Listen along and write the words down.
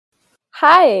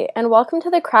Hi, and welcome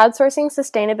to the Crowdsourcing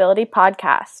Sustainability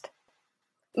Podcast.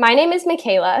 My name is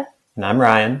Michaela. And I'm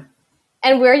Ryan.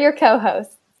 And we're your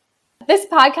co-hosts. This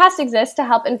podcast exists to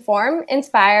help inform,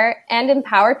 inspire, and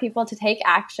empower people to take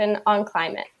action on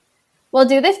climate. We'll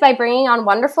do this by bringing on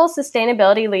wonderful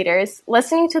sustainability leaders,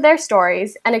 listening to their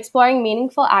stories, and exploring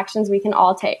meaningful actions we can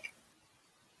all take.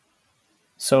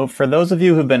 So for those of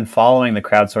you who've been following the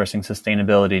Crowdsourcing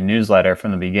Sustainability newsletter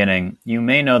from the beginning, you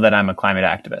may know that I'm a climate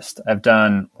activist. I've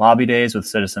done lobby days with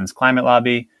Citizens Climate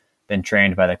Lobby, been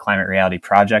trained by the Climate Reality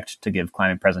Project to give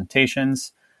climate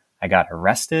presentations. I got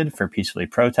arrested for peacefully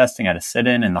protesting at a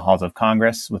sit-in in the halls of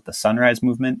Congress with the Sunrise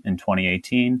Movement in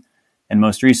 2018. And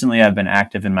most recently, I've been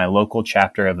active in my local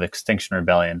chapter of the Extinction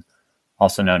Rebellion,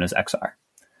 also known as XR.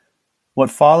 What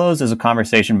follows is a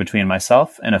conversation between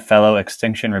myself and a fellow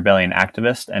Extinction Rebellion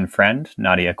activist and friend,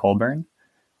 Nadia Colburn.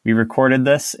 We recorded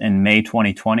this in May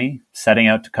 2020, setting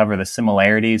out to cover the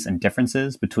similarities and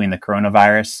differences between the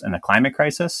coronavirus and the climate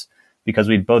crisis, because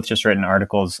we'd both just written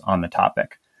articles on the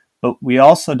topic. But we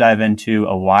also dive into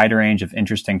a wide range of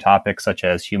interesting topics such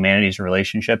as humanity's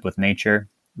relationship with nature,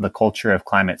 the culture of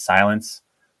climate silence,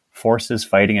 forces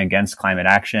fighting against climate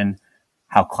action,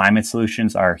 how climate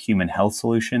solutions are human health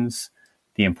solutions,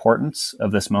 the importance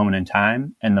of this moment in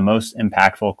time, and the most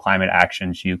impactful climate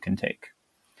actions you can take.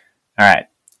 All right,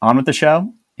 on with the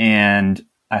show, and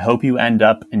I hope you end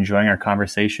up enjoying our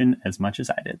conversation as much as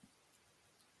I did.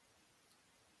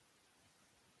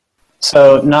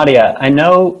 So, Nadia, I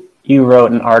know you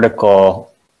wrote an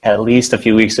article at least a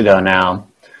few weeks ago now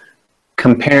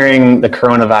comparing the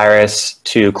coronavirus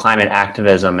to climate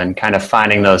activism and kind of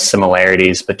finding those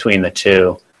similarities between the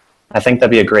two. I think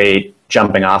that'd be a great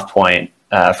jumping off point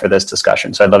for this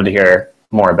discussion. So I'd love to hear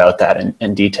more about that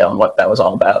in detail and what that was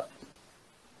all about.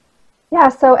 Yeah,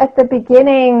 so at the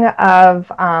beginning of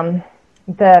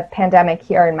the pandemic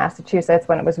here in Massachusetts,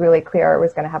 when it was really clear it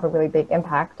was going to have a really big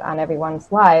impact on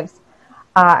everyone's lives,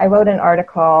 I wrote an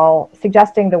article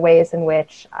suggesting the ways in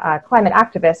which climate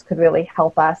activists could really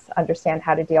help us understand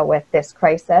how to deal with this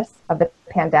crisis of the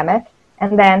pandemic,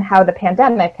 and then how the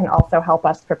pandemic can also help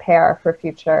us prepare for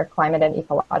future climate and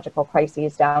ecological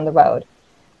crises down the road.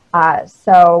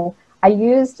 So I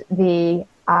used the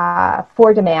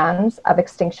 4 demands of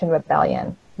Extinction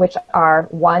Rebellion, which are: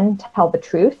 1, tell the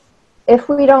truth. If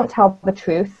we don't tell the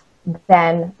truth,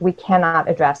 then we cannot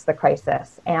address the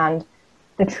crisis. And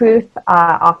the truth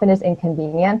often is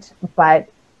inconvenient, but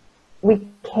we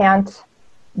can't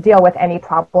deal with any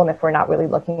problem if we're not really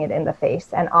looking it in the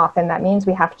face. And often that means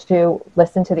we have to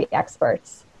listen to the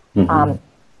experts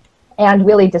and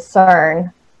really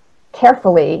discern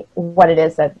carefully what it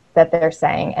is that they're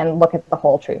saying and look at the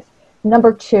whole truth.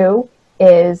 Number 2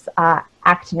 is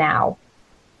act now.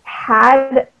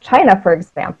 Had China, for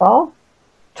example,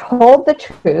 told the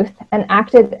truth and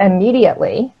acted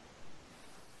immediately,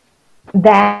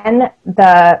 then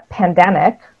the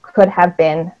pandemic could have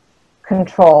been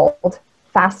controlled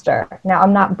faster. Now,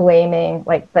 I'm not blaming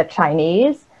the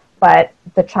Chinese, but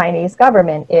the Chinese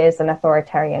government is an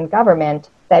authoritarian government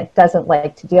that doesn't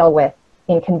like to deal with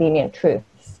inconvenient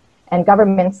truths. And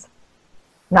governments,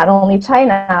 not only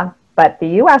China, but the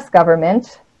US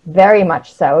government, very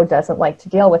much so, doesn't like to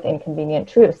deal with inconvenient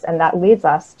truths. And that leads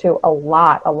us to a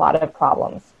lot of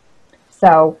problems.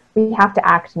 So we have to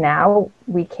act now.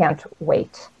 We can't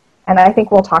wait. And I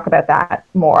think we'll talk about that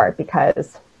more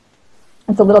because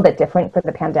it's a little bit different for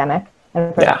the pandemic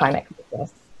and for the climate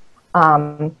crisis.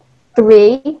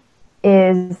 3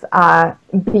 is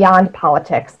beyond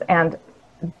politics. And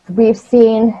we've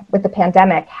seen with the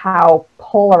pandemic how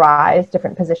polarized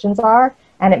different positions are.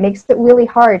 And it makes it really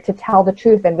hard to tell the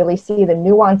truth and really see the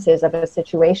nuances of a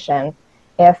situation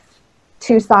if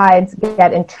 2 sides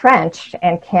get entrenched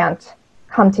and can't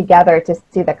come together to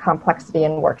see the complexity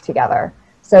and work together.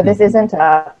 So this isn't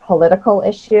a political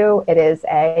issue. It is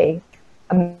a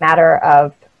matter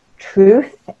of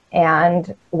truth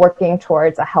and working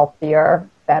towards a healthier,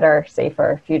 better,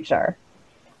 safer future.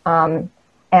 And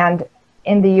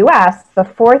in the US, the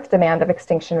 4th demand of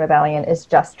Extinction Rebellion is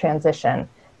just transition,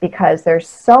 because there's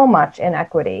so much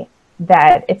inequity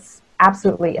that it's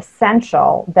absolutely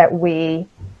essential that we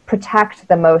protect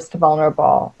the most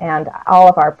vulnerable. And all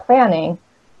of our planning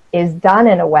is done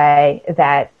in a way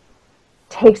that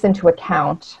takes into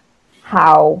account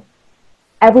how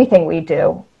everything we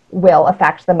do will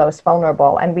affect the most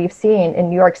vulnerable. And we've seen in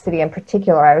New York City in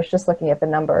particular, I was just looking at the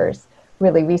numbers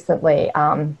really recently,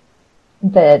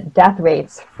 the death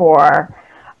rates for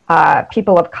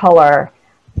people of color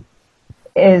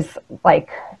is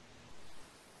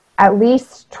at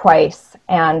least twice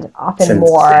and often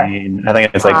more. I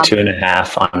think it's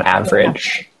 2.5 on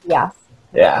average. Yes.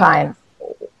 Yeah. Times.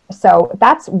 So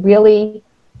that's really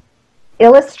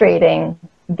illustrating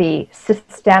the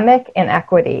systemic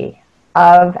inequity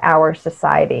of our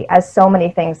society, as so many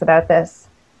things about this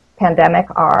pandemic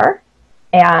are,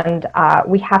 and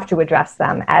we have to address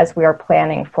them as we are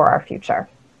planning for our future.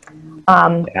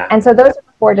 And so those are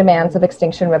the 4 demands of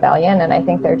Extinction Rebellion, and I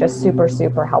think they're just super,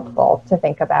 super helpful to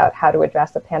think about how to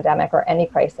address a pandemic or any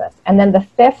crisis. And then the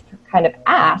 5th kind of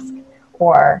ask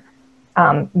or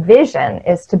vision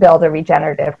is to build a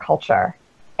regenerative culture.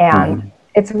 And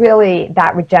it's really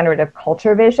that regenerative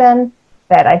culture vision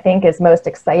that I think is most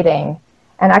exciting.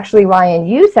 And actually, Ryan,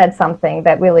 you said something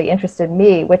that really interested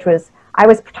me, which was, I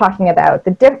was talking about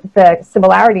the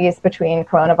similarities between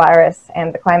coronavirus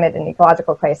and the climate and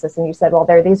ecological crisis. And you said, well,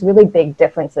 there are these really big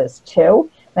differences too.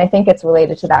 And I think it's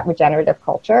related to that regenerative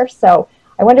culture. So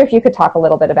I wonder if you could talk a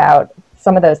little bit about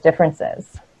some of those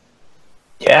differences.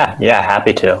 Yeah,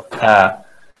 happy to.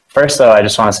 First, though, I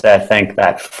just want to say I think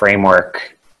that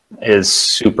framework is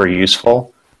super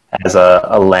useful as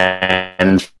a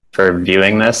lens for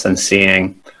viewing this and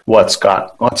seeing what's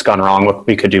gone wrong, what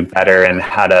we could do better, and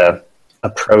how to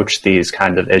approach these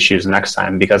kinds of issues next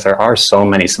time, because there are so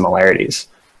many similarities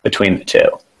between the two.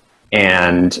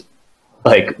 And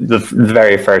like the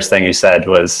very first thing you said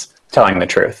was telling the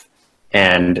truth.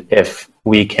 And if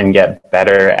we can get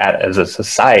better at, as a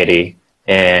society,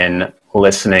 in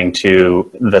listening to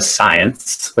the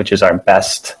science, which is our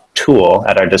best tool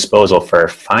at our disposal for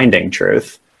finding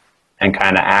truth, and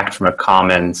kind of act from a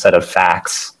common set of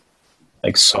facts,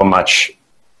 like so much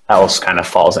else kind of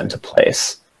falls into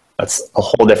place. That's a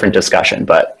whole different discussion.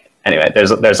 But anyway,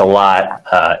 there's a lot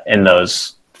in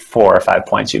those 4 or 5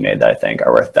 points you made that I think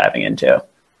are worth diving into.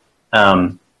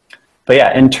 But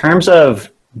yeah, in terms of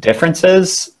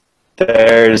differences,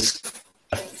 there's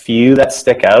a few that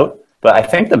stick out, but I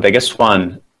think the biggest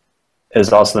one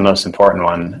is also the most important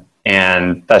one.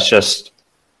 And that's just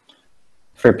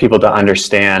for people to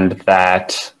understand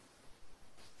that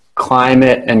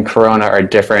climate and corona are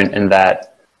different in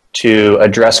that to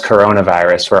address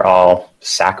coronavirus, we're all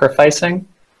sacrificing,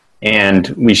 and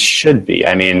we should be.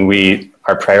 I mean, we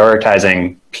are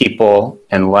prioritizing people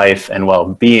and life and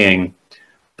well-being,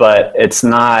 but it's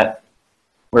not,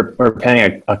 we're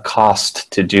paying a cost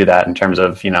to do that in terms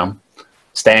of,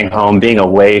 staying home, being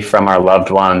away from our loved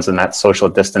ones, and that social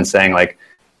distancing. Like,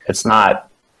 it's not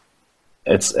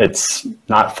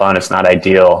fun. It's not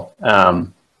ideal.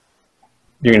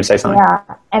 You're going to say something?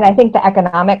 Yeah, and I think the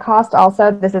economic cost also,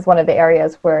 this is one of the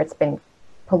areas where it's been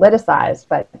politicized,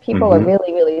 but people are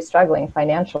really, really struggling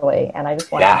financially. And I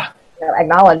just want to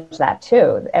acknowledge that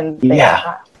too. And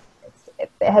it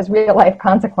has real life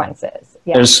consequences.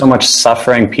 Yeah. There's so much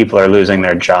suffering. People are losing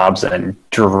their jobs in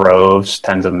droves,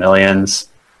 tens of millions.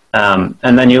 And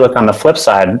then you look on the flip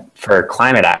side for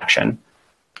climate action.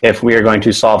 If we are going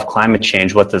to solve climate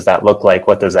change, what does that look like?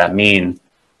 What does that mean?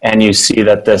 And you see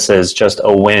that this is just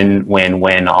a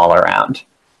win-win-win all around.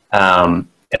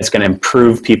 It's going to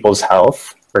improve people's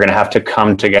health. We're going to have to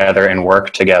come together and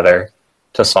work together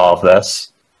to solve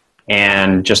this.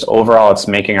 And just overall, it's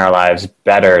making our lives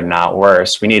better, not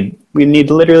worse. We need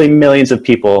literally millions of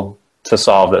people to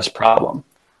solve this problem.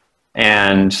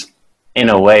 And in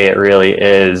a way, it really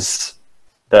is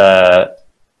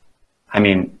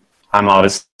I'm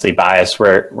obviously biased.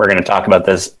 We're going to talk about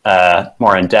this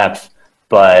more in depth,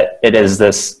 but it is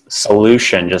this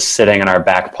solution just sitting in our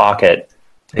back pocket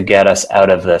to get us out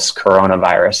of this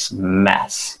coronavirus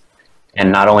mess. And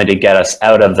not only to get us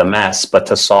out of the mess, but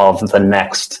to solve the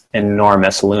next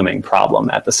enormous looming problem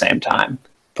at the same time.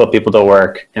 Put people to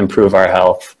work, improve our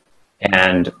health,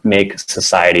 and make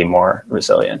society more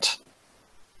resilient.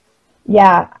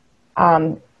 Yeah,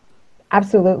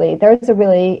 absolutely. There's a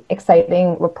really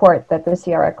exciting report that the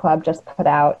Sierra Club just put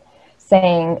out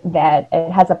saying that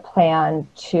it has a plan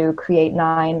to create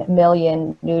 9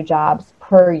 million new jobs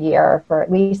per year for at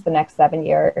least the next 7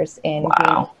 years in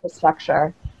green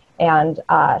infrastructure. And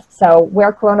so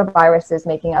where coronavirus is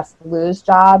making us lose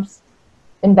jobs,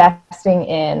 investing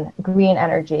in green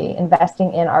energy,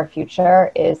 investing in our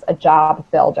future is a job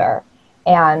builder.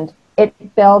 And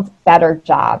it builds better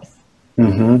jobs.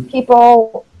 Mm-hmm.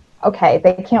 People, okay,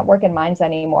 they can't work in mines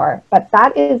anymore, but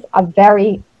that is a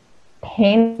very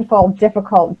painful,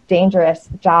 difficult, dangerous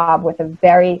job with a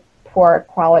very poor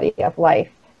quality of life.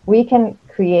 We can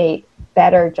create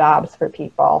better jobs for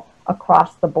people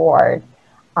across the board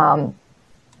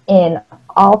in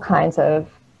all kinds of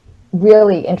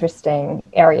really interesting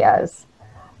areas.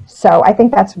 So I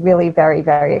think that's really very,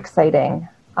 very exciting.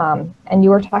 And you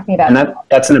were talking about... And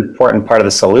that's an important part of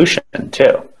the solution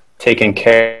too. Taking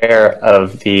care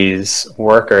of these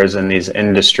workers in these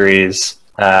industries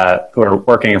who are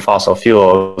working in fossil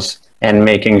fuels and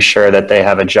making sure that they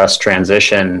have a just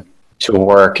transition to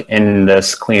work in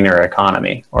this cleaner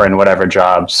economy or in whatever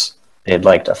jobs they'd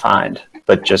like to find.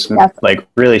 But just like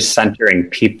really centering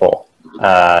people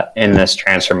in this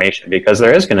transformation, because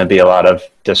there is going to be a lot of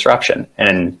disruption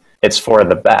and it's for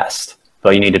the best.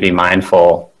 But you need to be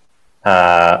mindful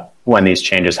when these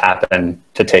changes happen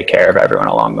to take care of everyone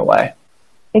along the way.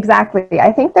 Exactly.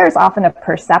 I think there's often a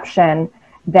perception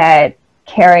that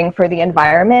caring for the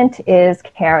environment is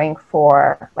caring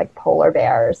for like polar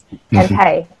bears. And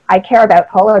hey, I care about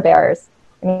polar bears.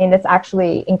 I mean, it's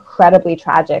actually incredibly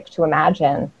tragic to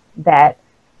imagine that,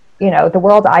 you know, the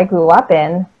world I grew up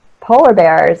in, polar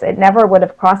bears, it never would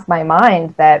have crossed my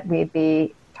mind that we'd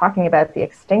be talking about the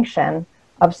extinction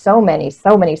of so many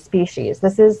species.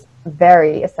 This is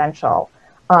very essential.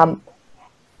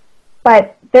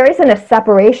 But there isn't a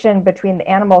separation between the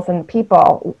animals and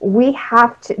people. We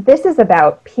have to, this is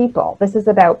about people. This is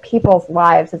about people's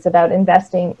lives. It's about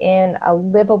investing in a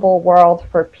livable world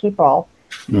for people.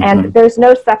 And there's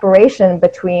no separation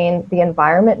between the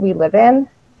environment we live in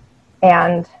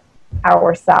and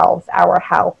ourselves, our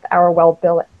health, our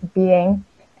well-being,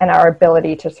 and our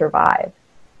ability to survive.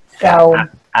 So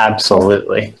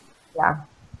absolutely. Yeah.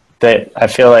 That I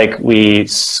feel like we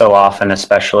so often,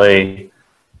 especially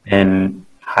in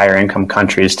higher income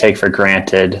countries, take for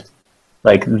granted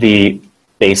like the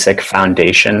basic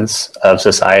foundations of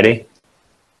society,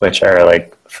 which are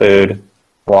like food,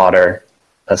 water,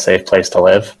 a safe place to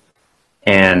live.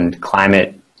 And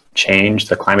climate change,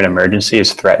 the climate emergency,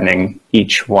 is threatening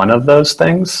each one of those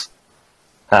things.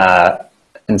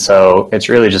 And so it's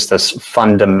really just this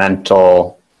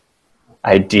fundamental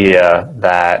idea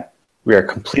that we are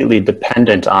completely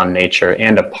dependent on nature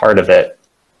and a part of it,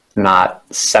 not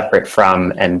separate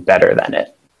from and better than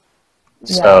it.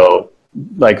 Yeah. So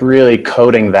like really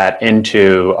coding that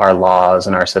into our laws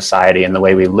and our society and the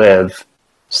way we live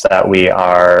so that we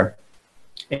are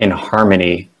in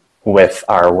harmony with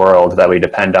our world that we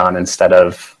depend on, instead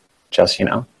of just, you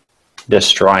know,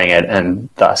 destroying it and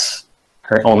thus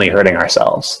only hurting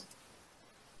ourselves.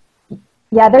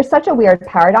 Yeah, there's such a weird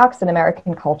paradox in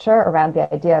American culture around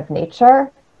the idea of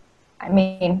nature. I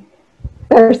mean,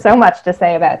 there's so much to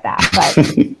say about that,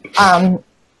 but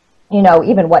you know,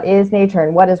 even what is nature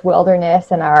and what is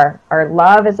wilderness, and our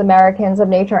love as Americans of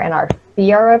nature and our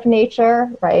fear of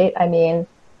nature, right? I mean,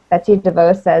 Betsy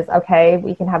DeVos says, okay,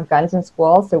 we can have guns in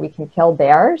school so we can kill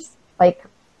bears. Like,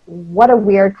 what a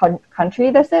weird country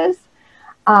this is.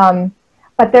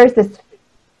 But there's this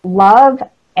love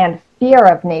and fear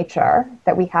of nature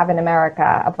that we have in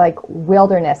America, of like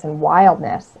wilderness and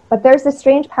wildness. But there's this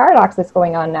strange paradox that's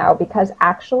going on now, because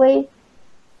actually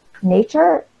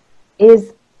nature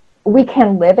is, we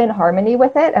can live in harmony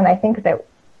with it. And I think that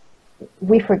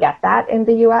we forget that in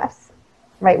the US,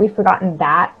 right? We've forgotten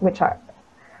that, which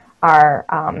are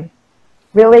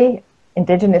really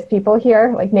indigenous people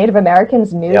here, like Native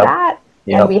Americans knew that.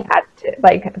 And we had to,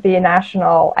 like, the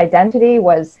national identity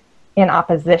was in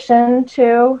opposition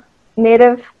to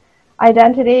Native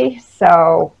identity.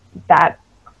 So that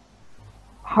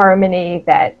harmony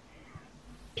that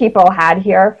people had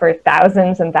here for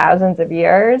thousands and thousands of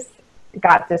years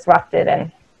got disrupted,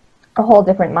 and a whole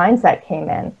different mindset came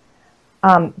in.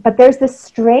 But there's this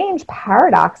strange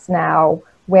paradox now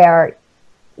where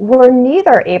we're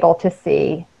neither able to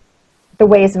see the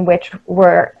ways in which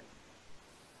we're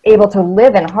able to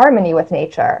live in harmony with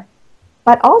nature,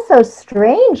 but also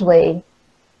strangely,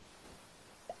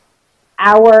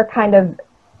 our kind of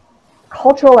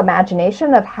cultural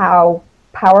imagination of how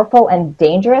powerful and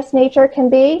dangerous nature can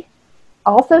be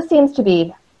also seems to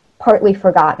be partly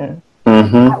forgotten,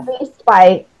 at least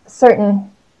by certain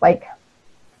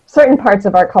parts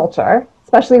of our culture,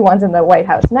 especially ones in the White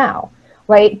House now,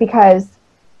 right? Because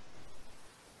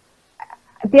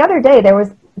the other day there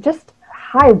was just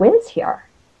high winds here,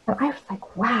 and I was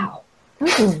like, wow,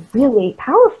 those are really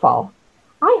powerful.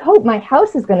 I hope my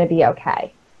house is going to be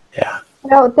okay. Yeah. You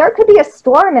know, there could be a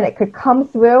storm and it could come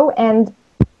through, and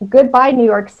goodbye New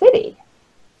York City.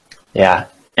 Yeah.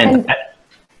 And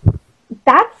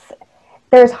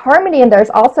there's harmony, and there's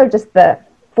also just the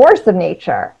force of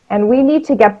nature. And we need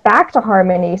to get back to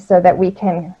harmony so that we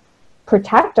can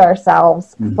protect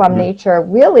ourselves from nature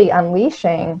really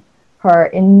unleashing her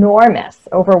enormous,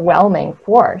 overwhelming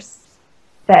force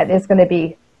that is going to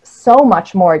be so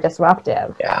much more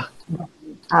disruptive. Yeah.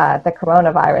 The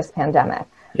coronavirus pandemic.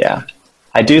 Yeah.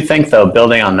 I do think, though,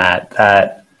 building on that,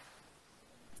 that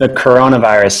the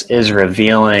coronavirus is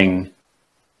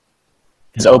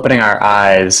opening our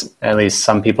eyes, at least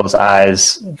some people's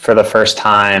eyes, for the first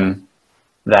time,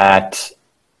 that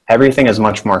everything is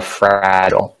much more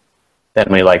fragile than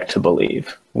we like to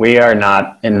believe. We are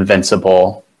not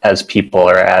invincible as people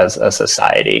or as a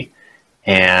society,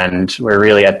 and we're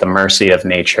really at the mercy of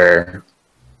nature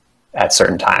at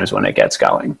certain times when it gets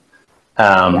going.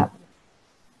 And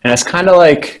it's kind of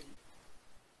like,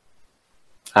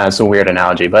 it's a weird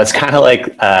analogy, but it's kind of like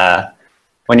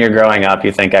when you're growing up,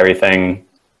 you think everything,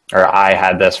 or I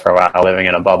had this for a while, living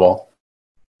in a bubble.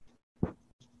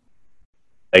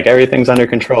 Like everything's under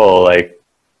control, like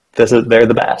they're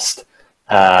the best.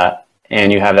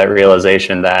 And you have that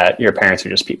realization that your parents are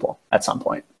just people at some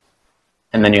point.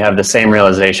 And then you have the same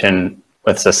realization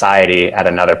with society at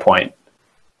another point.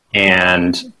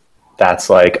 And that's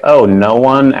like, oh, no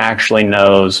one actually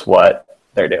knows what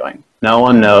they're doing. No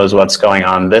one knows what's going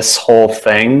on. This whole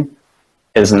thing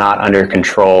is not under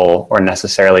control or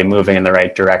necessarily moving in the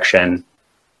right direction.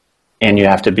 And you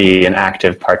have to be an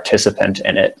active participant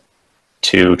in it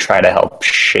to try to help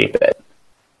shape it.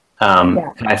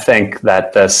 And I think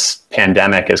that this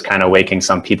pandemic is kind of waking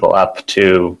some people up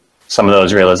to some of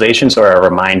those realizations, or a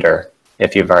reminder,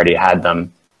 if you've already had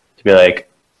them, to be like,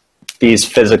 these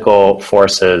physical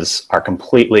forces are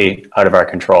completely out of our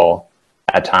control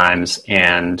at times.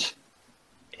 And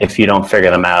if you don't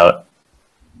figure them out,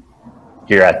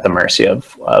 you're at the mercy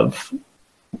of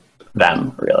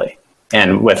them, really.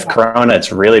 And with Corona,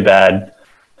 it's really bad.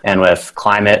 And with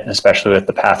climate, especially with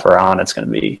the path we're on, it's going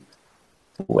to be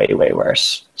way, way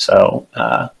worse. So,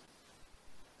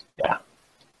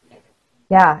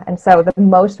 Yeah, and so the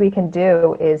most we can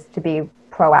do is to be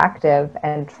proactive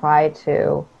and try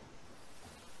to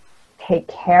take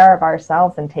care of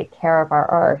ourselves and take care of our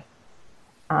earth.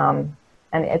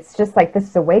 And it's just like, this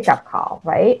is a wake-up call,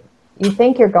 right? You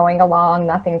think you're going along,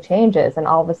 nothing changes, and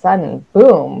all of a sudden,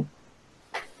 boom.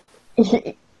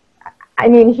 I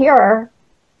mean, here,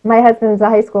 my husband's a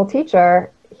high school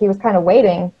teacher. He was kind of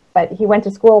waiting, but he went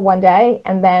to school one day,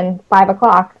 and then 5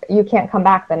 o'clock, you can't come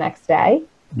back the next day.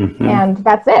 Mm-hmm. And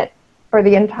that's it for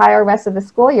the entire rest of the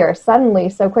school year. Suddenly,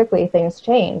 so quickly, things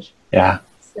change. Yeah.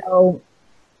 So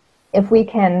if we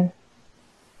can,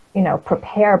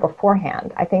 prepare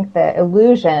beforehand, I think the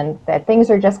illusion that things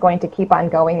are just going to keep on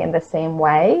going in the same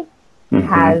way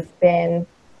has been,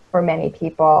 for many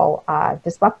people,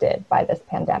 disrupted by this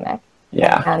pandemic.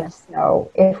 Yeah. And so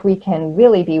if we can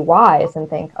really be wise and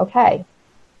think, okay,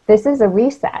 this is a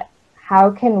reset.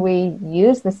 How can we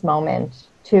use this moment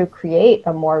to create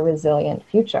a more resilient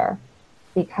future?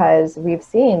 Because we've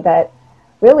seen that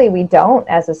really we don't,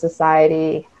 as a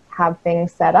society, have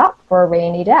things set up for a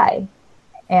rainy day.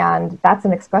 And that's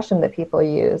an expression that people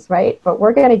use, right? But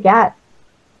we're going to get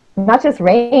not just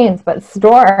rains, but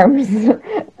storms,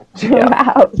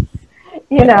 droughts,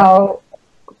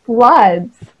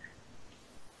 floods,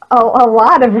 a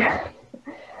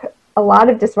lot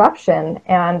of disruption.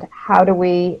 And how do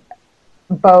we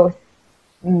both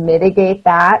mitigate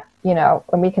that,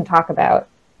 and we can talk about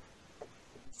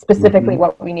specifically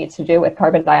what we need to do with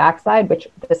carbon dioxide, which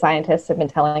the scientists have been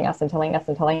telling us,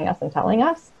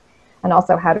 and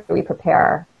also how do we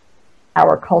prepare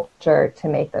our culture to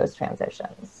make those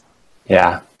transitions?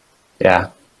 Yeah.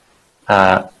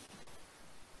 I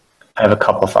have a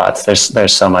couple thoughts.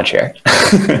 There's so much here.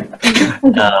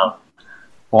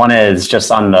 One is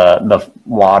just on the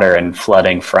water and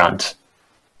flooding front.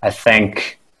 I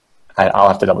think I'll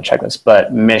have to double check this,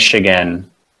 but Michigan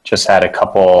just had a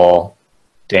couple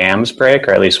dams break,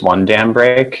 or at least one dam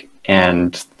break,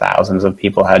 and thousands of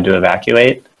people had to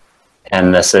evacuate.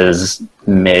 And this is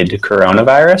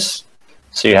mid-coronavirus.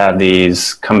 So you have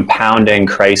these compounding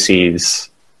crises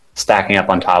stacking up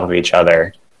on top of each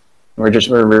other.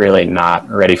 We're really not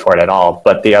ready for it at all.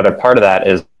 But the other part of that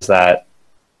is that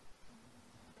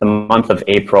the month of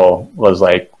April was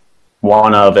like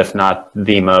one of, if not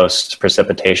the most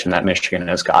precipitation that Michigan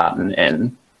has gotten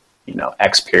in,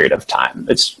 X period of time.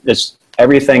 It's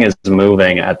everything is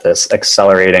moving at this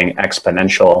accelerating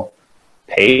exponential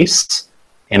pace.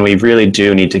 And we really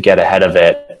do need to get ahead of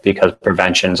it, because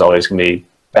prevention is always going to be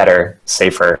better,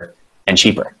 safer, and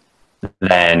cheaper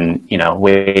than,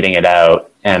 waiting it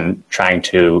out and trying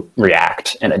to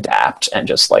react and adapt and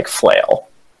just like flail.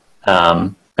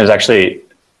 There's actually,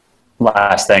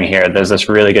 last thing here, there's this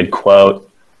really good quote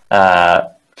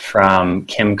from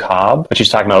Kim Cobb, which she's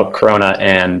talking about Corona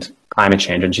and climate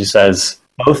change. And she says,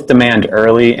 both demand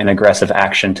early and aggressive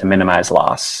action to minimize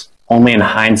loss. Only in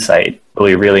hindsight will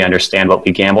we really understand what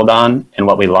we gambled on and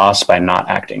what we lost by not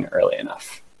acting early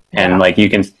enough. And like, you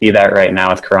can see that right now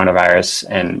with coronavirus,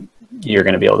 and you're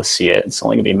going to be able to see it. It's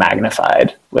only going to be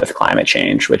magnified with climate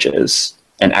change, which is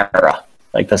an era.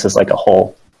 Like, this is like a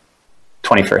whole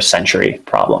 21st century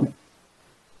problem.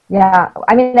 Yeah,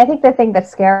 I mean, I think the thing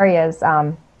that's scary is,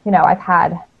 I've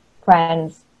had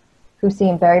friends who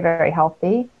seem very, very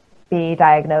healthy be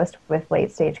diagnosed with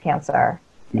late stage cancer.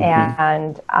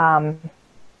 And,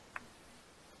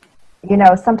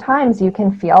 sometimes you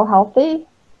can feel healthy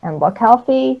and look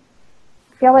healthy,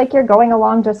 feel like you're going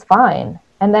along just fine.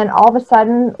 And then all of a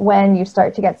sudden, when you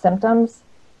start to get symptoms,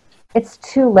 it's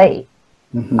too late.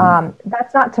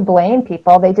 That's not to blame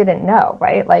people. They didn't know,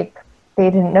 right? Like, they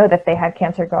didn't know that they had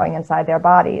cancer growing inside their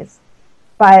bodies.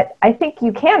 But I think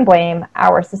you can blame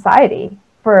our society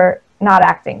for not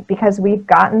acting, because we've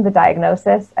gotten the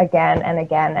diagnosis again and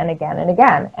again and again and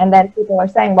again. And then people are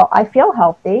saying, well, I feel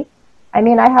healthy. I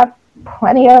mean, I have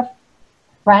plenty of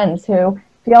friends who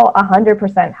feel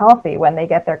 100% healthy when they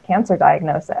get their cancer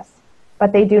diagnosis.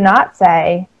 But they do not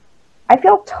say, I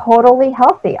feel totally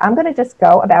healthy. I'm going to just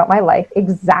go about my life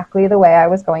exactly the way I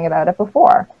was going about it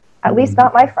before. At least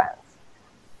not my friends.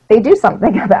 They do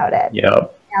something about it.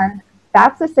 Yep. And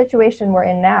that's the situation we're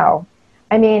in now.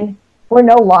 I mean, we're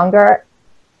no longer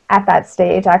at that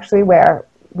stage, actually, where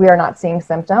we are not seeing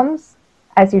symptoms.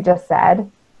 As you just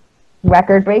said,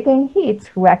 record-breaking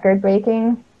heat,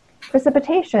 record-breaking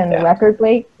precipitation,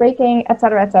 record-breaking, et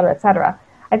cetera, et cetera, et cetera.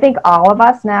 I think all of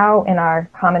us now, in our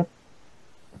common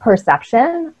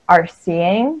perception, are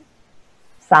seeing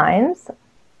signs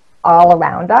all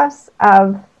around us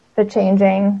of the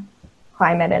changing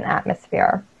climate and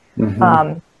atmosphere.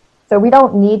 So we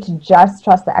don't need to just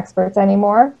trust the experts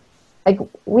anymore. Like,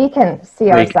 we can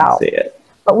see ourselves, see it.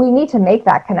 but we need to make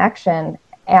that connection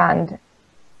and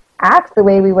act the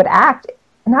way we would act.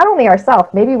 Not only ourselves,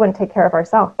 maybe we wouldn't take care of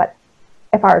ourselves, but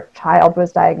if our child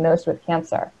was diagnosed with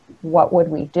cancer, what would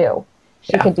we do?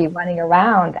 She could be running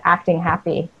around acting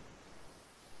happy,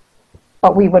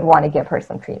 but we would want to give her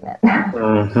some treatment.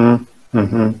 And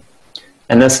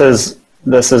this is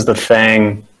the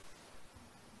thing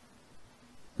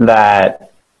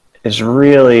that is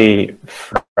really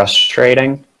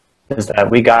frustrating, is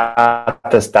that we got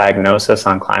this diagnosis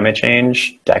on climate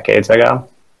change decades ago.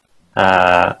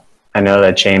 I know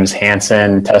that James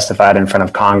Hansen testified in front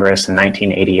of Congress in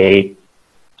 1988.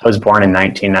 I was born in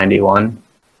 1991.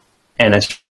 And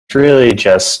it's really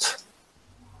just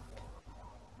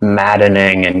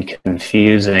maddening and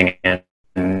confusing. And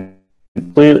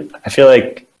I feel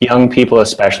like young people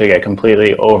especially get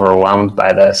completely overwhelmed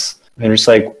by this. They're just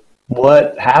like,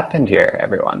 what happened here,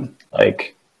 everyone?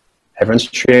 Like, everyone's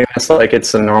treating this like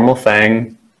it's a normal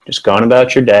thing, just going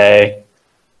about your day.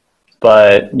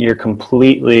 But there's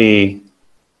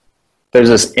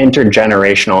this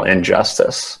intergenerational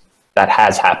injustice that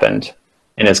has happened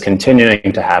and is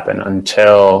continuing to happen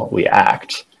until we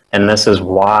act. And this is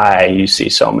why you see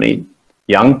so many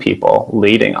young people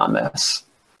leading on this.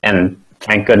 And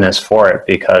thank goodness for it,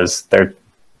 because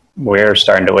we're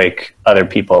starting to wake other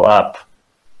people up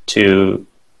to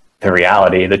the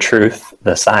reality, the truth,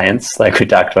 the science, like we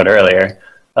talked about earlier,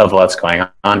 of what's going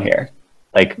on here.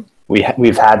 Like,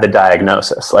 we've had the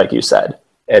diagnosis, like you said.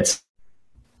 It's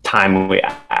time we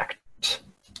act.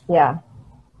 Yeah.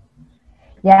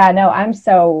 Yeah, no, I'm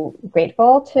so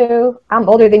grateful I'm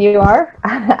older than you are.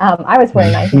 I was born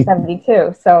in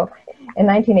 1972. So in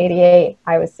 1988,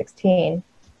 I was 16.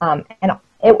 And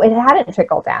it hadn't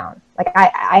trickled down. Like,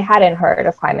 I hadn't heard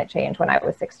of climate change when I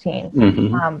was 16.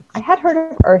 I had heard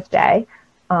of Earth Day.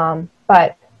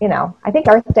 But, I think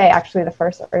Earth Day, actually, the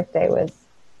first Earth Day was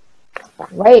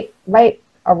right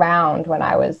around when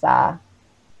I was, I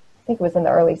think it was in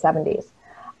the early 70s.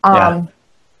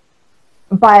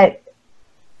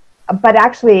 But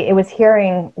actually, it was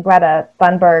hearing Greta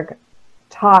Thunberg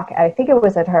talk. I think it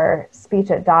was at her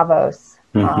speech at Davos,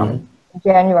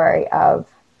 January of,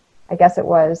 I guess it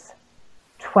was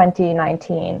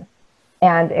 2019.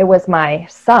 And it was my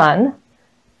son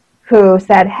who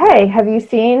said, hey, have you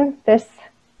seen this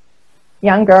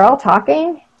young girl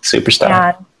talking? Superstar.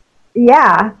 And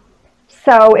yeah.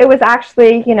 So it was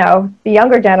actually, the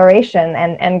younger generation.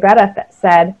 And Greta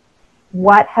said,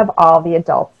 what have all the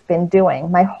adults been doing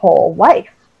my whole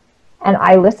life? And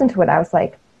I listened to it. I was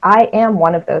like, I am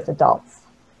one of those adults.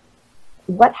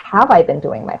 What have I been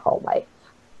doing my whole life?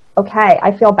 Okay,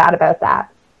 I feel bad about that.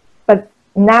 But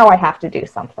now I have to do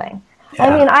something. Yeah.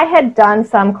 I mean, I had done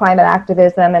some climate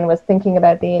activism and was thinking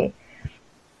about the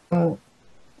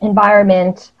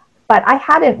environment, but I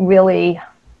hadn't really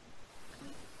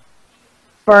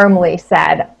firmly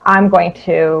said, I'm going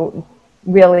to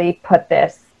really put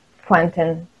this front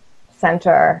and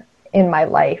center in my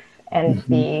life and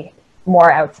be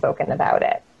more outspoken about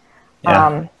it.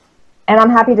 Yeah. And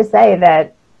I'm happy to say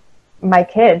that my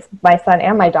kids, my son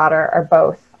and my daughter, are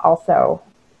both also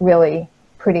really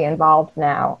pretty involved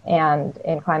now and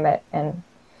in climate and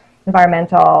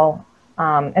environmental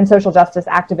and social justice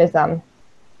activism.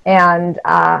 And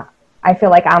I feel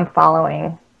like I'm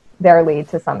following their lead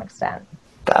to some extent.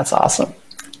 That's awesome.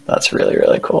 That's really,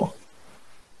 really cool.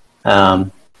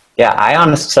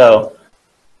 Yeah, so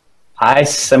I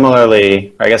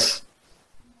similarly, or I guess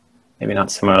maybe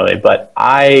not similarly, but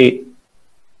I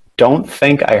don't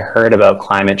think I heard about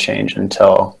climate change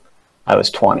until I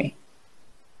was 20.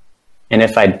 And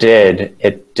if I did,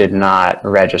 it did not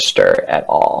register at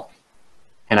all.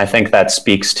 And I think that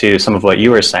speaks to some of what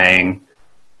you were saying,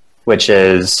 which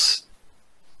is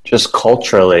just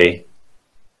culturally,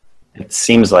 it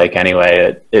seems like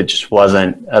anyway, it just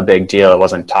wasn't a big deal. It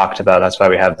wasn't talked about. That's why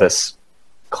we have this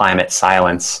climate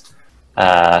silence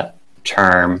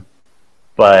term.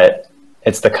 But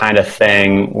it's the kind of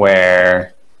thing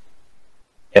where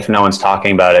if no one's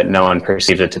talking about it, no one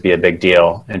perceives it to be a big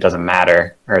deal. It doesn't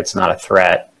matter, or it's not a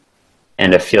threat.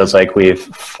 And it feels like we've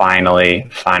finally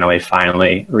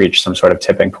reached some sort of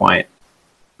tipping point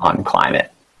on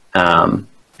climate. And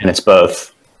it's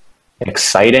both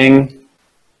exciting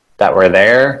that we're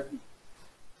there,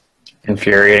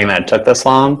 infuriating that it took this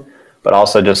long, but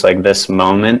also just like this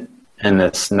moment and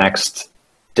this next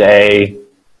day,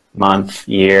 month,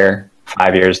 year,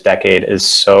 5 years, decade is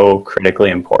so critically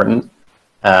important.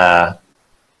 That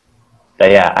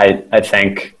yeah, I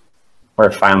think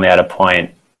we're finally at a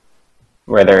point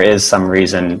where there is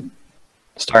starting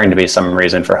to be some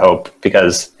reason for hope,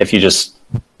 because if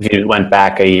you went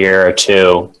back a year or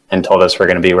two and told us we're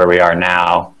going to be where we are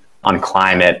now on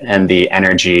climate and the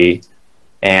energy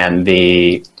and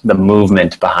the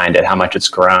movement behind it, how much it's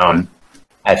grown,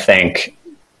 I think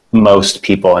most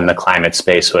people in the climate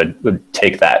space would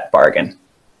take that bargain.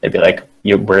 They'd be like,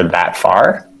 we're that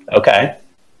far? Okay.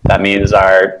 That means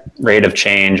our rate of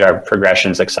change, our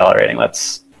progression is accelerating.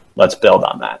 Let's build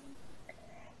on that.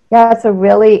 Yeah, it's a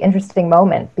really interesting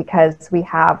moment because we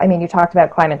have, you talked about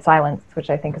climate silence,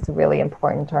 which I think is a really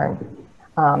important term.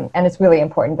 And it's really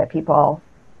important that people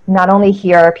not only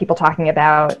hear people talking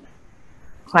about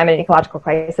climate and ecological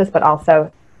crisis, but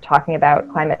also talking about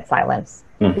climate silence.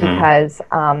 Mm-hmm. Because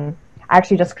I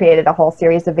actually just created a whole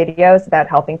series of videos about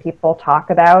helping people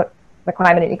talk about the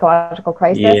climate and ecological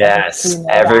crisis. Yes,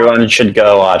 everyone should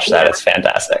go watch that. It's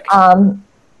fantastic.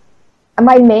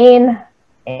 My main,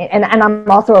 and I'm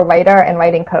also a writer and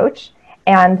writing coach,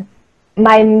 and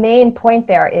my main point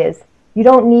there is you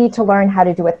don't need to learn how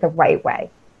to do it the right way.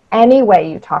 Any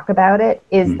way you talk about it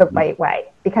is mm-hmm. the right way,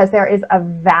 because there is a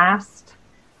vast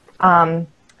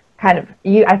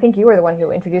I think you were the one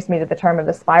who introduced me to the term of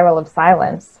the spiral of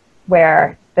silence,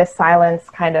 where this silence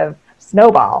kind of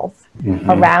snowballs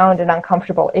mm-hmm. around an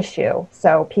uncomfortable issue.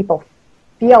 So people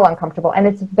feel uncomfortable, and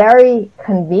it's very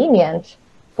convenient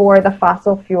for the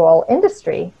fossil fuel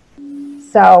industry.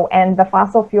 And the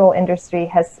fossil fuel industry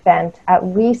has spent at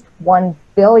least $1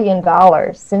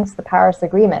 billion since the Paris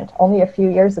Agreement, only a few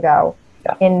years ago,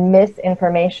 in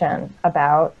misinformation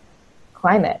about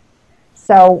climate.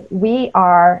 So we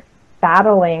are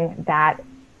battling that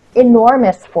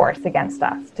enormous force against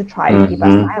us to try to keep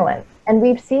us silent. And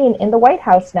we've seen in the White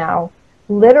House now,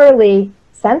 literally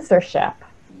censorship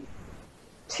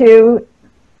to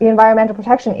the Environmental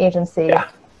Protection Agency. Yeah.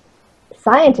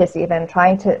 Scientists even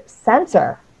trying to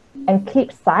censor and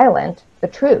keep silent the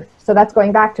truth. So that's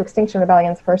going back to Extinction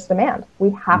Rebellion's first demand.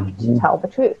 We have mm-hmm. to tell the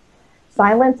truth.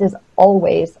 Silence is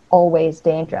always, always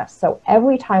dangerous. So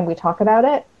every time we talk about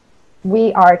it,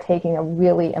 we are taking a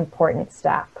really important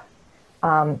step.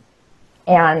 And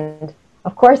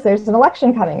of course, there's an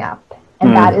election coming up,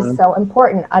 and mm-hmm. that is so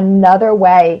important. Another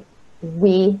way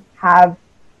we have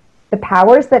the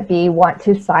powers that be want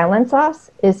to silence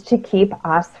us is to keep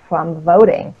us from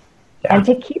voting and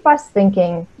to keep us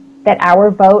thinking that our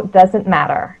vote doesn't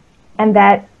matter and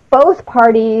that both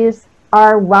parties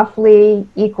are roughly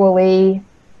equally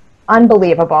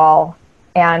unbelievable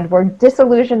and we're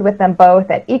disillusioned with them both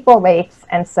at equal rates,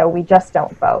 and so we just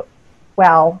don't vote.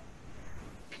 Well,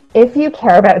 if you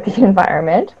care about the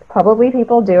environment, probably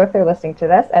people do if they're listening to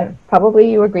this, and probably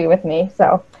you agree with me,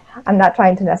 so I'm not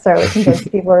trying to necessarily convince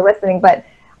people who are listening, but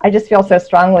I just feel so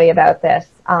strongly about this.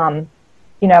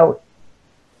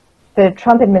 The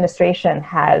Trump administration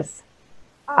has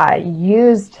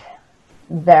used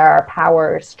their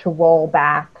powers to roll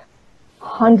back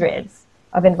hundreds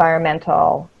of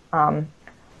environmental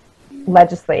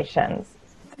legislations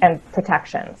and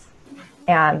protections.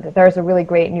 And there's a really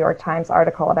great New York Times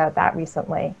article about that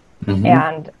recently. Mm-hmm.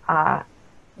 And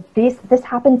this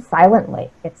happens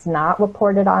silently. It's not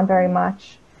reported on very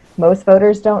much. Most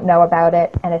voters don't know about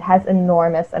it, and it has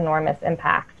enormous, enormous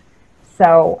impact.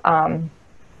 So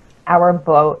our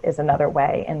vote is another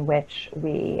way in which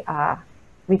we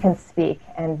we can speak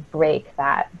and break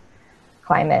that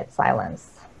climate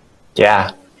silence.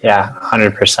 Yeah,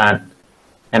 100%.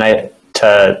 And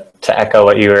to echo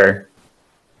what you were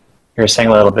saying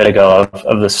a little bit ago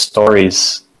of the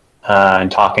stories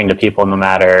and talking to people, no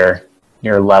matter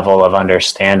your level of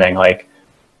understanding, like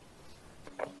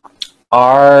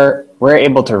we're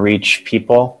able to reach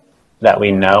people that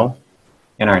we know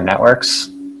in our networks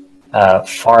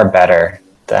far better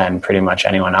than pretty much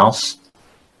anyone else.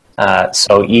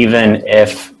 So even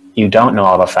if you don't know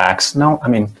all the facts,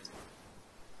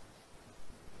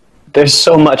 there's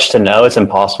so much to know. It's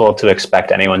impossible to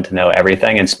expect anyone to know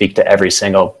everything and speak to every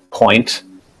single point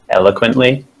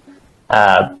eloquently.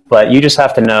 But you just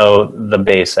have to know the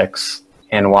basics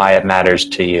and why it matters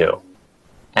to you.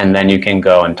 And then you can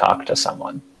go and talk to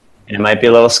someone. And it might be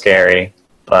a little scary,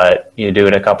 but you do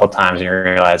it a couple times and you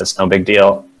realize it's no big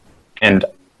deal. And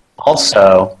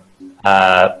also,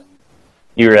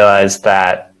 you realize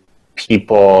that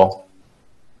people,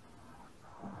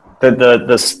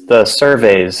 the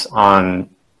surveys on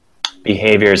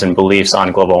behaviors and beliefs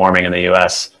on global warming in the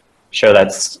US show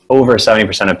that over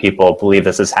 70% of people believe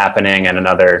this is happening, and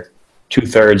another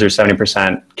 2/3 or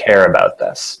 70% care about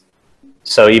this.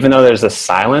 So even though there's a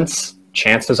silence,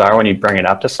 chances are when you bring it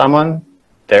up to someone,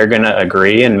 they're going to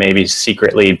agree and maybe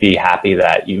secretly be happy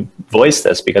that you voiced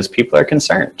this because people are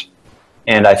concerned.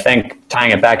 And I think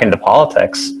tying it back into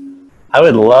politics, I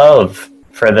would love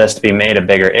for this to be made a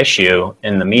bigger issue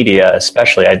in the media,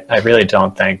 especially. I really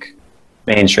don't think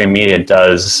mainstream media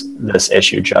does this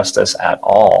issue justice at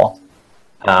all.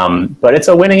 But it's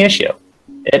a winning issue.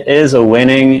 It is a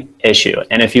winning issue.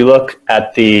 And if you look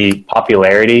at the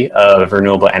popularity of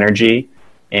renewable energy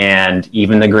and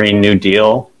even the Green New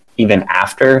Deal, even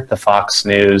after the Fox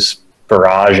News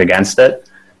barrage against it,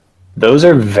 those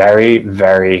are very,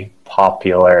 very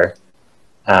popular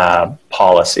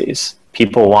policies.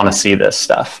 People want to see this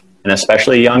stuff, and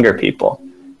especially younger people.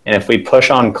 And if we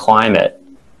push on climate,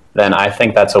 then I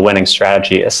think that's a winning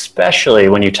strategy, especially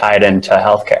when you tie it into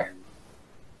healthcare.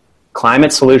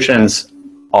 Climate solutions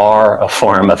are a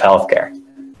form of healthcare.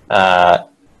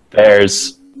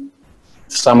 There's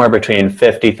somewhere between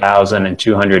 50,000 and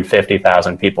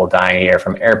 250,000 people dying a year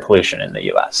from air pollution in the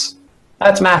US.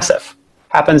 That's massive.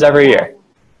 Happens every year.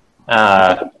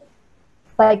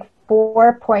 Like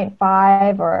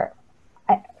 4.5 or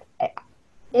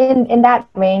in that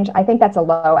range. I think that's a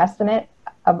low estimate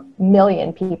of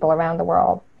million people around the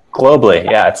world. Globally,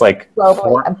 yeah, it's like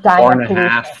globally,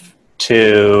 4.5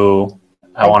 to,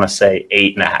 I want to say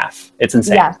 8.5. It's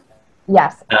insane.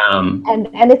 Yes.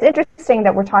 And it's interesting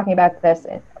that we're talking about this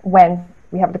when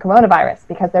we have the coronavirus,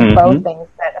 because they're both things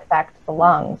that affect the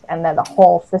lungs and then the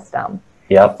whole system.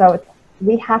 Yep. So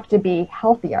we have to be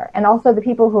healthier. And also the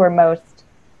people who are most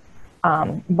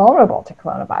vulnerable to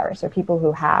coronavirus are people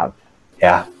who have,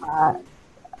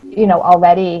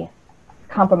 already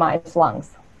compromised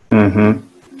lungs.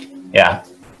 Yeah.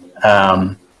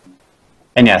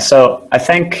 So I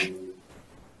think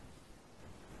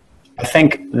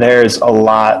there's a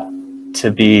lot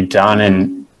to be done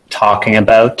in talking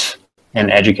about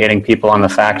and educating people on the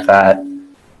fact that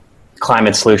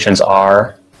climate solutions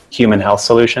are human health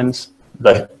solutions.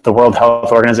 The World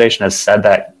Health Organization has said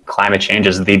that climate change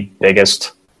is the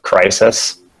biggest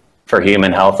crisis for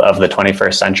human health of the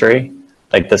 21st century.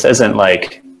 Like, this isn't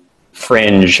like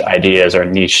fringe ideas or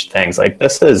niche things. Like,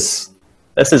 this is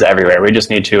everywhere. We just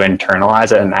need to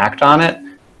internalize it and act on it.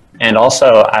 And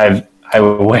also, I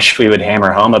wish we would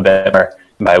hammer home a bit, or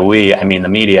by we, I mean the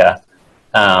media,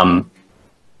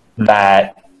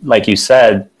 that, like you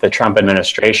said, the Trump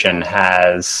administration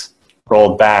has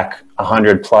rolled back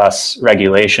 100+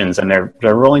 regulations, and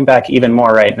they're rolling back even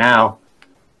more right now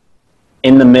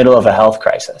in the middle of a health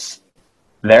crisis.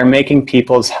 They're making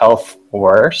people's health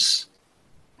worse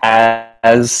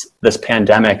as this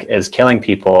pandemic is killing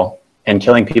people, and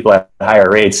killing people at higher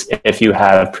rates if you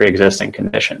have pre-existing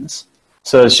conditions.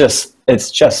 So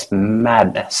it's just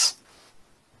madness.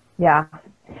 Yeah.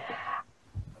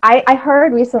 I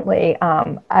heard recently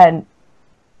a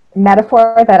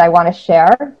metaphor that I want to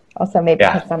share, also maybe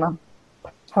because I'm a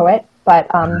poet, but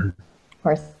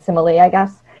or simile, I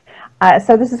guess.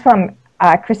 So this is from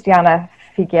Christiana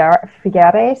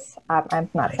Figueres. I'm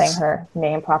not saying her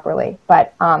name properly,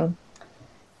 but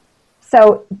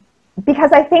so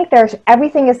because I think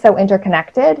everything is so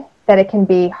interconnected that it can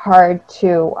be hard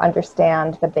to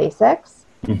understand the basics.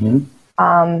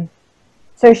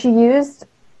 So she used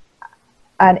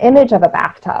an image of a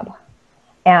bathtub,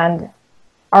 and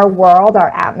our world, our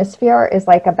atmosphere is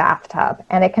like a bathtub,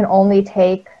 and it can only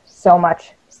take so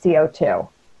much CO2.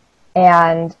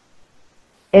 And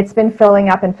it's been filling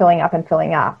up and filling up and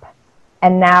filling up.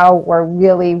 And now we're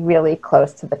really, really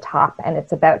close to the top, and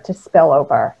it's about to spill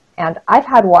over. And I've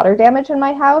had water damage in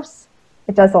my house.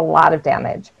 It does a lot of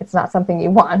damage. It's not something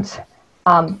you want.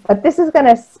 But this is going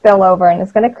to spill over, and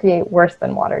it's going to create worse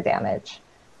than water damage.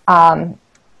 And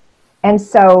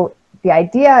so the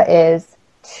idea is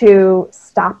to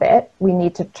stop it, we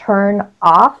need to turn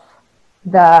off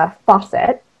the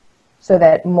faucet so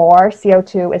that more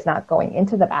CO2 is not going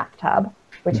into the bathtub,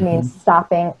 which means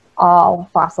stopping all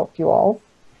fossil fuels.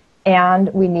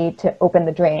 And we need to open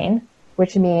the drain,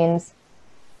 which means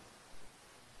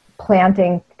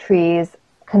planting trees,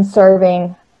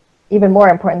 conserving, even more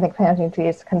important than planting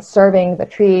trees, conserving the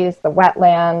trees, the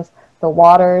wetlands, the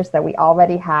waters that we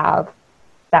already have,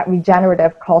 that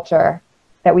regenerative culture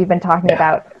that we've been talking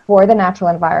about for the natural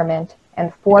environment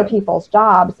and for people's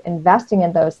jobs, investing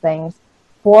in those things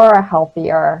for a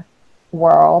healthier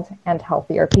world and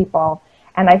healthier people.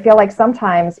 And I feel like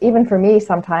sometimes, even for me,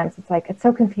 sometimes it's like, it's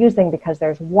so confusing because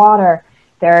there's water,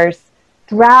 there's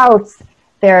droughts,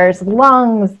 there's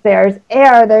lungs, there's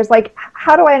air, there's like,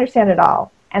 how do I understand it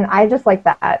all? And I just like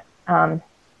that. I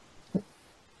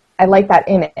like that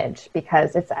image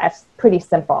because it's pretty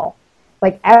simple.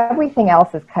 Like everything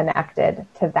else is connected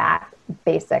to that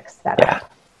basic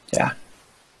setup. Yeah.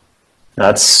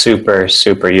 That's super,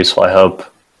 super useful. I hope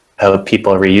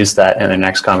people reuse that in their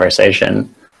next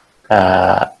conversation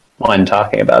when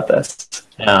talking about this.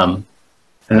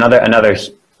 Another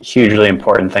hugely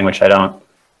important thing, which I don't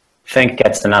think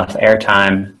gets enough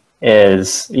airtime,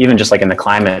 is even just like in the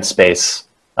climate space,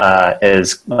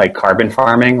 is like carbon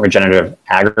farming, regenerative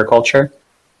agriculture.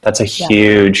 That's a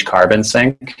huge carbon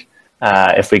sink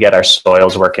if we get our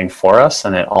soils working for us,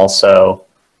 and it also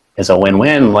is a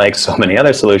win-win like so many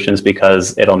other solutions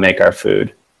because it'll make our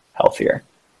food healthier.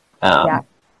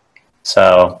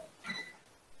 So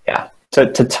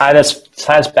to tie this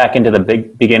back into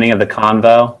the beginning of the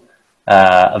convo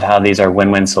of how these are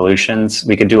win-win solutions,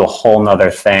 we could do a whole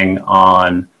nother thing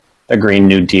on the Green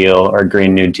New Deal or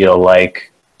Green New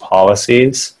Deal-like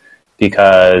policies,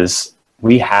 because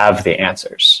we have the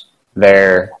answers.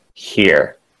 They're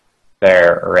here.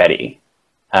 They're ready.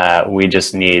 We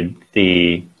just need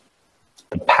the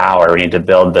power. We need to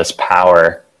build this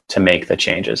power to make the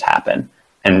changes happen.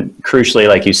 And crucially,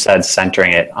 like you said,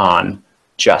 centering it on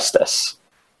justice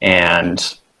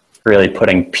and really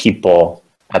putting people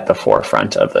at the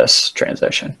forefront of this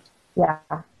transition. Yeah.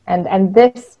 And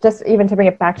this, just even to bring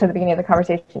it back to the beginning of the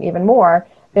conversation even more,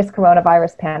 this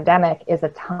coronavirus pandemic is a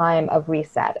time of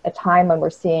reset, a time when we're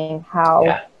seeing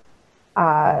how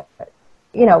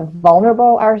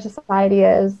vulnerable our society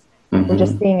is. We're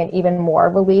just seeing an even more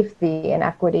relief, the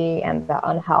inequity and the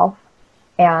unhealth.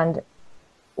 And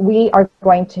we are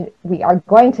going to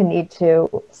need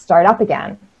to start up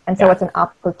again. And so it's an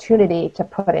opportunity to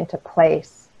put into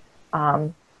place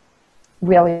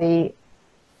really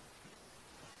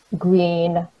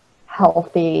green,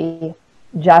 healthy,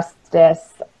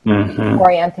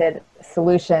 justice-oriented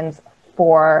solutions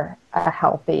for a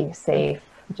healthy, safe,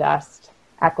 just,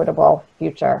 equitable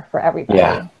future for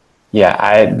everybody.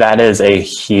 That is a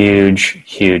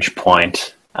huge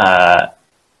point.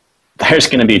 There's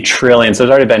going to be trillions. There's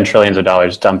already been trillions of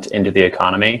dollars dumped into the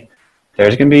economy.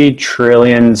 There's going to be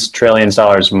trillions of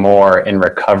dollars more in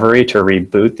recovery to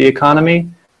reboot the economy.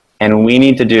 And we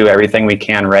need to do everything we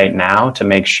can right now to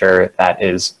make sure that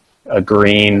is a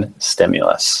green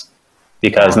stimulus.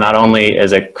 Because not only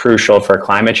is it crucial for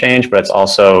climate change, but it's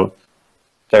also,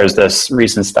 there's this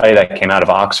recent study that came out of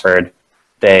Oxford.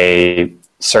 They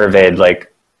surveyed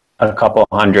like a couple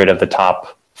hundred of the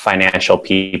top financial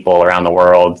people around the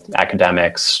world,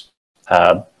 academics,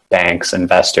 banks,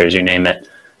 investors, you name it.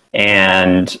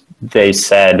 And they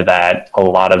said that a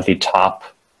lot of the top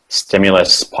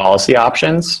stimulus policy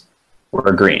options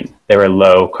were green. They were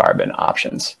low carbon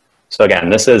options. So again,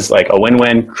 this is like a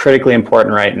win-win, critically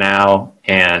important right now,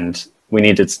 and we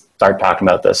need to start talking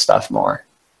about this stuff more.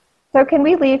 So can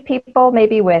we leave people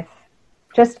maybe with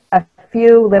just a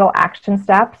few little action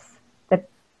steps that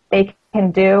they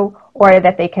can do or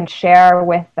that they can share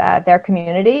with their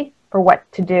community for what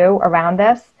to do around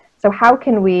this? So how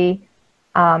can we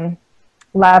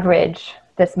leverage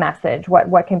this message?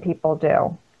 What can people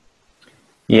do?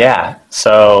 Yeah,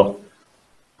 so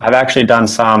I've actually done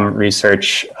some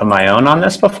research of my own on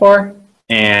this before,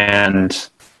 and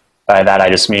by that I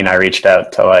just mean I reached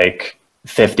out to like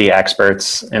 50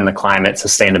 experts in the climate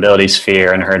sustainability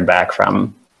sphere and heard back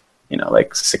from,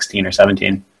 like 16 or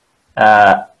 17.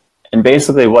 And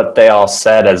basically what they all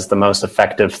said as the most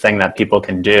effective thing that people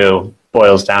can do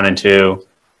boils down into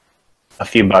a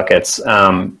few buckets.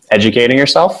 Educating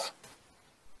yourself,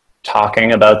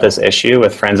 talking about this issue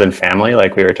with friends and family,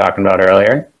 like we were talking about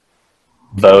earlier.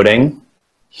 Voting,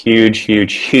 huge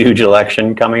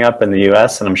election coming up in the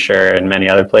US, and I'm sure in many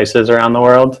other places around the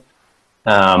world.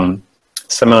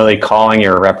 Similarly, calling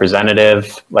your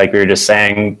representative, like we were just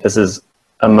saying, this is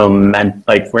a moment,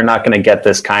 like we're not going to get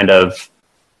this kind of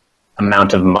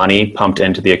amount of money pumped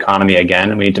into the economy again,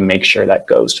 and we need to make sure that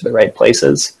goes to the right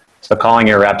places. So calling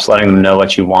your reps, letting them know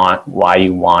what you want, why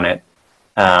you want it.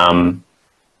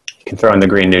 You can throw in the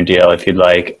Green New Deal if you'd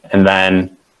like. And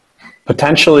then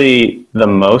potentially the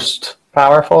most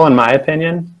powerful, in my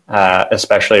opinion,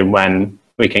 especially when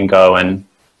we can go and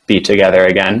be together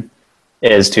again,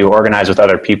 is to organize with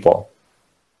other people,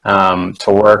 to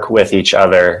work with each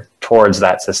other towards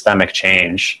that systemic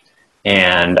change.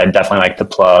 And I'd definitely like to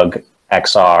plug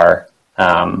XR.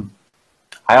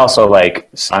 I also like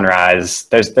Sunrise.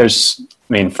 There's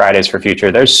Fridays for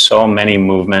Future. There's so many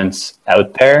movements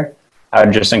out there. I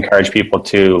would just encourage people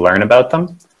to learn about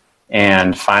them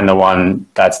and find the one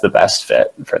that's the best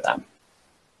fit for them.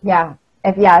 Yeah.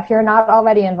 If you're not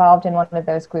already involved in one of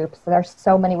those groups, there's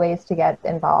so many ways to get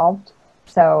involved.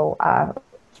 So,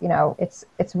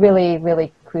 it's really,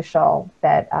 really crucial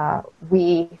that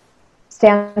we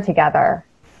stand together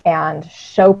and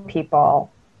show people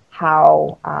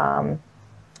how,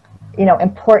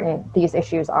 important these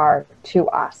issues are to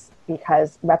us,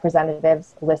 because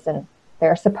representatives listen.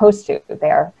 They're supposed to.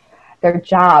 Their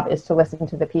job is to listen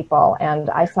to the people. And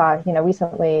I saw,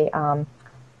 recently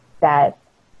that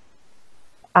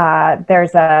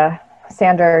there's a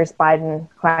Sanders-Biden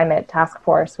climate task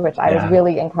force, which I was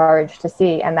really encouraged to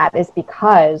see. And that is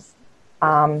because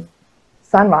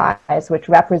Sunrise, which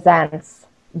represents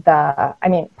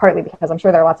partly because I'm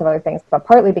sure there are lots of other things, but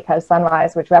partly because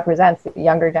Sunrise, which represents the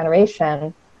younger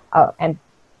generation, and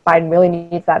Biden really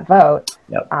needs that vote,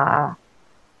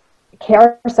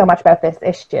 care so much about this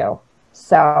issue.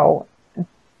 So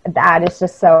that is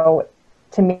just so,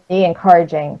 to me,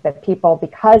 encouraging that people,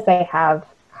 because they have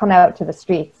come out to the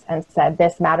streets and said,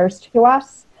 this matters to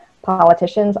us,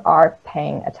 politicians are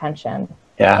paying attention.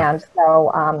 Yeah. And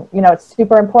so, it's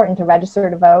super important to register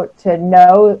to vote, to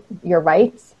know your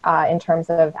rights in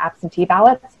terms of absentee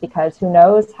ballots, because who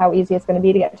knows how easy it's going to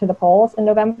be to get to the polls in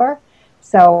November.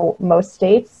 So most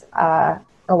states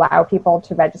allow people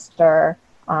to register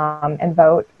and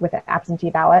vote with an absentee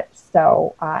ballot.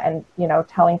 So,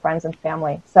 telling friends and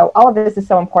family. So all of this is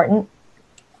so important.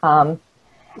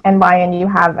 And Ryan, you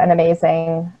have an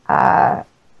amazing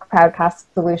Crowdcast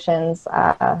Solutions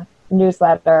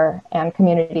newsletter and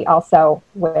community also,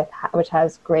 which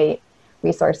has great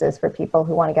resources for people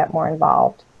who want to get more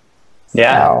involved.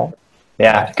 Yeah,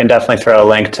 I can definitely throw a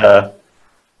link to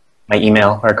my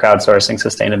email or Crowdsourcing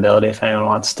Sustainability if anyone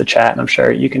wants to chat, and I'm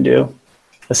sure you can do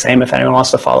the same if anyone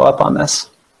wants to follow up on this.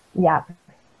 Yeah,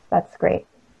 that's great.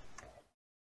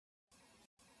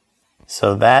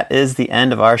 So that is the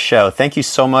end of our show. Thank you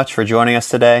so much for joining us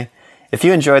today. If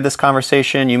you enjoyed this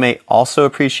conversation, you may also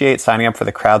appreciate signing up for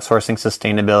the Crowdsourcing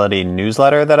Sustainability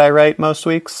newsletter that I write most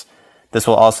weeks. This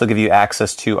will also give you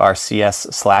access to our CS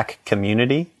Slack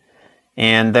community.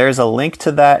 And there's a link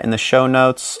to that in the show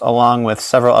notes, along with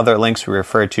several other links we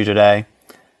referred to today.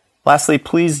 Lastly,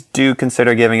 please do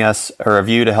consider giving us a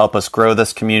review to help us grow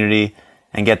this community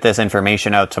and get this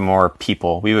information out to more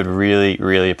people. We would really,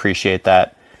 really appreciate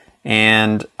that.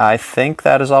 And I think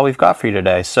that is all we've got for you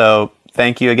today. So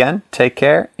thank you again. Take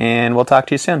care, and we'll talk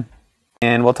to you soon.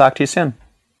 And we'll talk to you soon.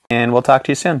 And we'll talk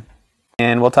to you soon.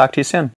 And we'll talk to you soon.